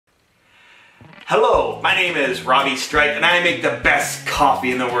Hello, my name is Robbie Strike and I make the best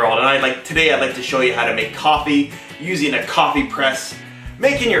coffee in the world, and today I'd like to show you how to make coffee using a coffee press.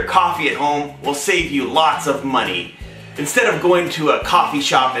 Making your coffee at home will save you lots of money. Instead of going to a coffee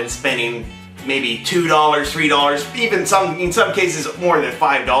shop and spending maybe $2, $3, even in some cases more than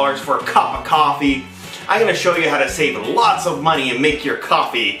 $5 for a cup of coffee, I'm going to show you how to save lots of money and make your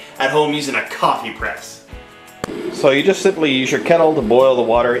coffee at home using a coffee press. So you just simply use your kettle to boil the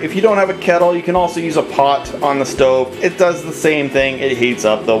water. If you don't have a kettle, you can also use a pot on the stove. It does the same thing, it heats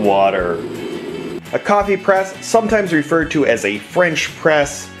up the water. A coffee press, sometimes referred to as a French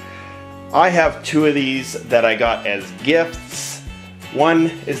press. I have two of these that I got as gifts. One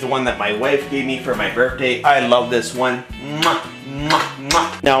is the one that my wife gave me for my birthday. I love this one. Mwah, mwah,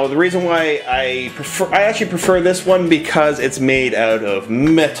 mwah. Now the reason why I actually prefer this one because it's made out of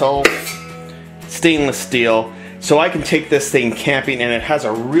metal, stainless steel, so I can take this thing camping, and it has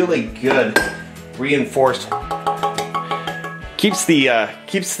a really good reinforced, keeps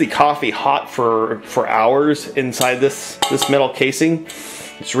the coffee hot for hours inside this metal casing.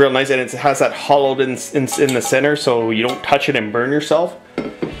 It's real nice, and it has that hollowed in the center so you don't touch it and burn yourself.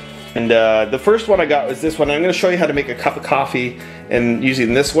 And the first one I got was this one. I'm going to show you how to make a cup of coffee and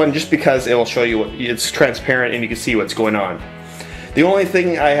using this one, just because it will show you it's transparent and you can see what's going on. The only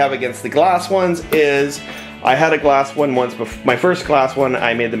thing I have against the glass ones is I had a glass one once before. My first glass one,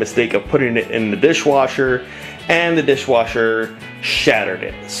 I made the mistake of putting it in the dishwasher, and the dishwasher shattered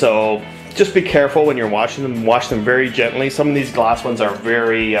it. So just be careful when you're washing them. Wash them very gently. Some of these glass ones are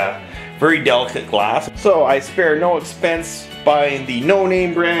very delicate glass. So I spare no expense buying the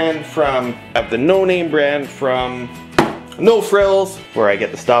no-name brand from No Frills, where I get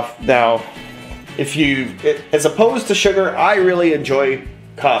the stuff. Now, as opposed to sugar, I really enjoy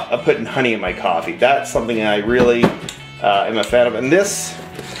putting honey in my coffee. That's something I really am a fan of. And this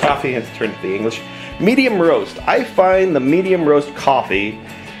coffee, I have to turn to the English, medium roast. I find the medium roast coffee,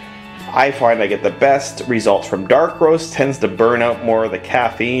 I find I get the best results from dark roast. Tends to burn out more of the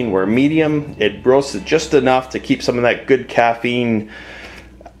caffeine, where medium, it roasts it just enough to keep some of that good caffeine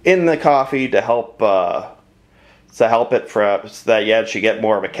in the coffee to help it so that you actually get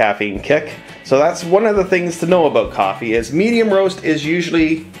more of a caffeine kick. So that's one of the things to know about coffee, is medium roast is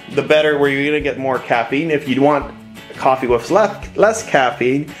usually the better, where you're going to get more caffeine. If you want coffee with less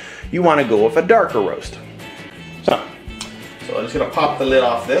caffeine, you want to go with a darker roast. So I'm just going to pop the lid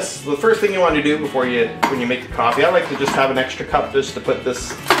off this. The first thing you want to do when you make the coffee, I like to just have an extra cup just to put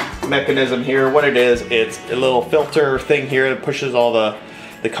this mechanism here. What it is, it's a little filter thing here that pushes all the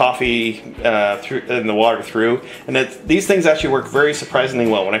coffee through and the water through, and these things actually work very surprisingly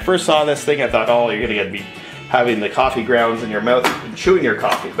well. When I first saw this thing, I thought, oh, you're gonna be having the coffee grounds in your mouth and chewing your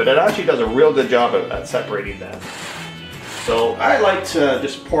coffee, but it actually does a real good job at separating that. So I like to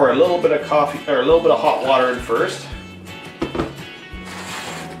just pour a little bit of coffee, or a little bit of hot water in first,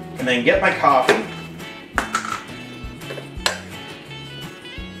 and then get my coffee,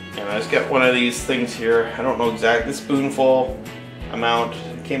 and I just get one of these things here. I don't know exactly, spoonful amount.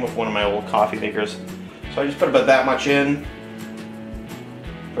 It came with one of my old coffee makers, so I just put about that much in.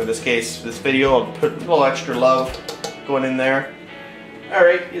 For this case, this video, I'll put a little extra love going in there.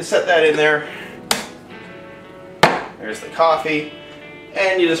 Alright, you set that in there. There's the coffee,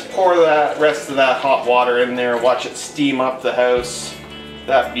 and you just pour that rest of that hot water in there. Watch it steam up the house.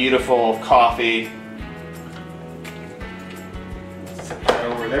 That beautiful coffee. Set that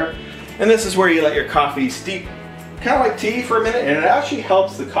over there. And this is where you let your coffee steep, kind of like tea, for a minute, and it actually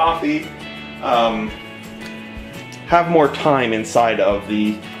helps the coffee have more time inside of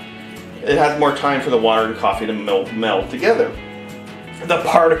it has more time for the water and coffee to meld together. The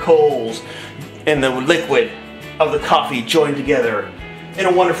particles and the liquid of the coffee join together in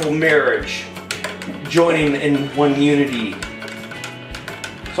a wonderful marriage, joining in one unity.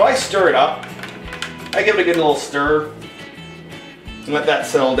 So I stir it up. I give it a good little stir and let that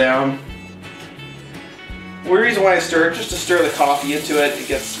settle down. The reason why I stir it, just to stir the coffee into it. It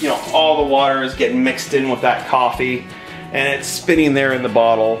gets, all the water is getting mixed in with that coffee, and it's spinning there in the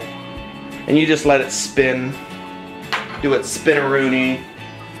bottle. And you just let it spin, do its spinaroonie.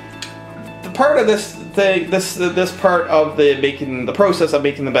 The part of this part of the process of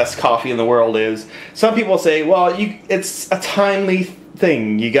making the best coffee in the world is, some people say, well, it's a timely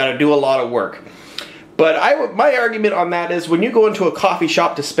thing. You got to do a lot of work. But my argument on that is, when you go into a coffee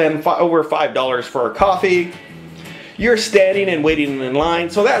shop to spend over $5 for a coffee, you're standing and waiting in line,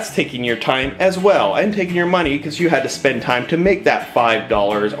 so that's taking your time as well, and taking your money, because you had to spend time to make that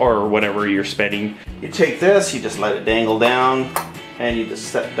 $5 or whatever you're spending. You take this, you just let it dangle down, and you just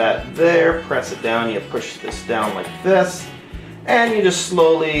set that there, press it down, you push this down like this, and you just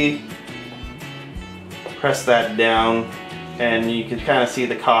slowly press that down, and you can kind of see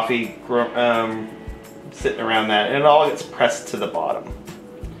the coffee sitting around that, and it all gets pressed to the bottom.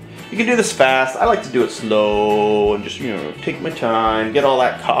 You can do this fast. I like to do it slow and just, you know, take my time, get all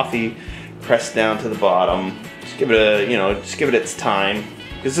that coffee pressed down to the bottom. Just give it a, you know, just give it its time,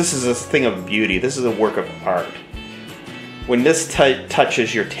 because this is a thing of beauty. This is a work of art. When this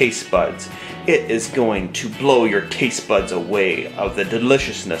touches your taste buds, it is going to blow your taste buds away of the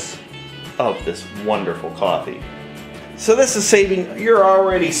deliciousness of this wonderful coffee. So this is saving, you're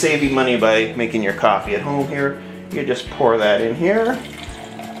already saving money by making your coffee at home here. You just pour that in here.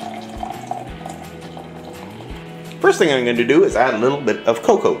 First thing I'm going to do is add a little bit of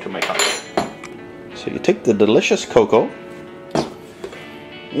cocoa to my coffee. So you take the delicious cocoa.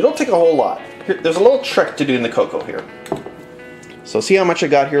 You don't take a whole lot. Here, there's a little trick to doing the cocoa here. So see how much I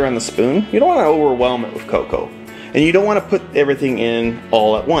got here on the spoon? You don't want to overwhelm it with cocoa. And you don't want to put everything in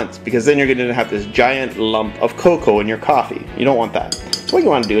all at once, because then you're going to have this giant lump of cocoa in your coffee. You don't want that. So what you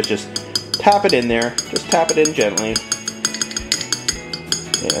want to do is just tap it in there. Just tap it in gently.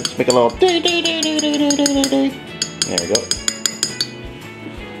 Yeah, just make a little there we go.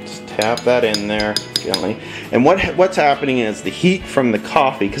 Just tap that in there gently. And what's happening is the heat from the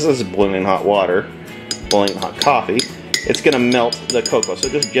coffee, because this is boiling hot water, boiling hot coffee, it's going to melt the cocoa. So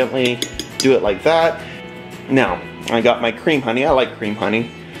just gently do it like that. Now, I got my cream honey. I like cream honey.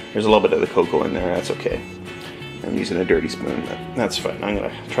 There's a little bit of the cocoa in there. That's okay. I'm using a dirty spoon, but that's fine. I'm going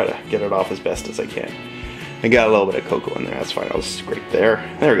to try to get it off as best as I can. I got a little bit of cocoa in there. That's fine. I'll scrape there.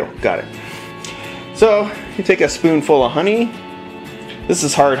 There we go. Got it. So, you take a spoonful of honey. This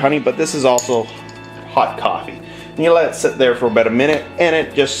is hard honey, but this is also hot coffee. And you let it sit there for about a minute, and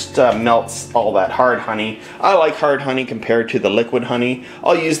it just melts all that hard honey. I like hard honey compared to the liquid honey.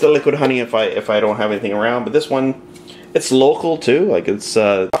 I'll use the liquid honey if I don't have anything around, but this one, it's local too. Like, it's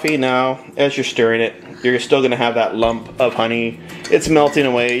coffee now. As you're stirring it, you're still going to have that lump of honey. It's melting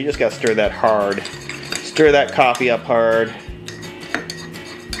away. You just got to stir that hard. Stir that coffee up hard.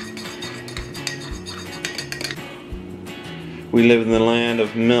 We live in the land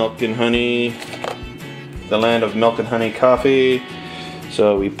of milk and honey. The land of milk and honey coffee.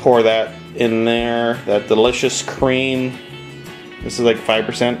 So we pour that in there, that delicious cream. This is like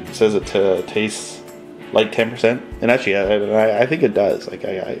 5%. It says it tastes like 10%, and actually I think it does. Like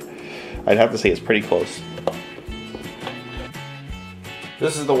I'd have to say it's pretty close.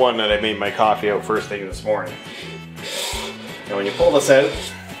 This is the one that I made my coffee out first thing this morning. And when you pull this out,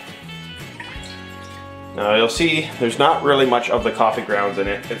 now you'll see there's not really much of the coffee grounds in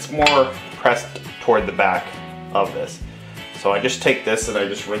it. It's more pressed toward the back of this. So I just take this and I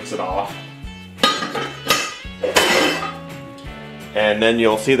just rinse it off. And then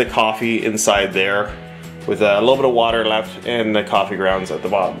you'll see the coffee inside there with a little bit of water left and the coffee grounds at the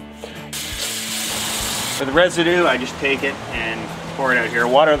bottom. For the residue, I just take it and pour it out here.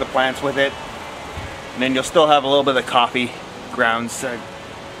 Water the plants with it. And then you'll still have a little bit of coffee grounds.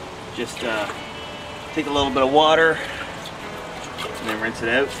 Just take a little bit of water and then rinse it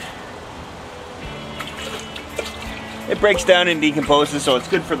out. It breaks down and decomposes, so it's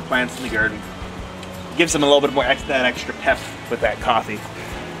good for the plants in the garden. It gives them a little bit more that extra pep with that coffee.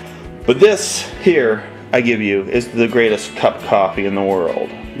 But this here I give you is the greatest cup coffee in the world.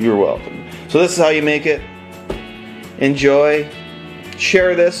 You're welcome. So this is how you make it. Enjoy.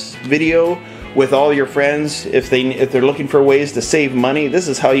 Share this video with all your friends if they're looking for ways to save money. This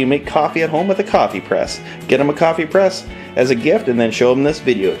is how you make coffee at home with a coffee press. Get them a coffee press as a gift and then show them this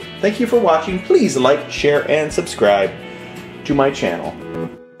video. Thank you for watching. Please like, share, and subscribe to my channel.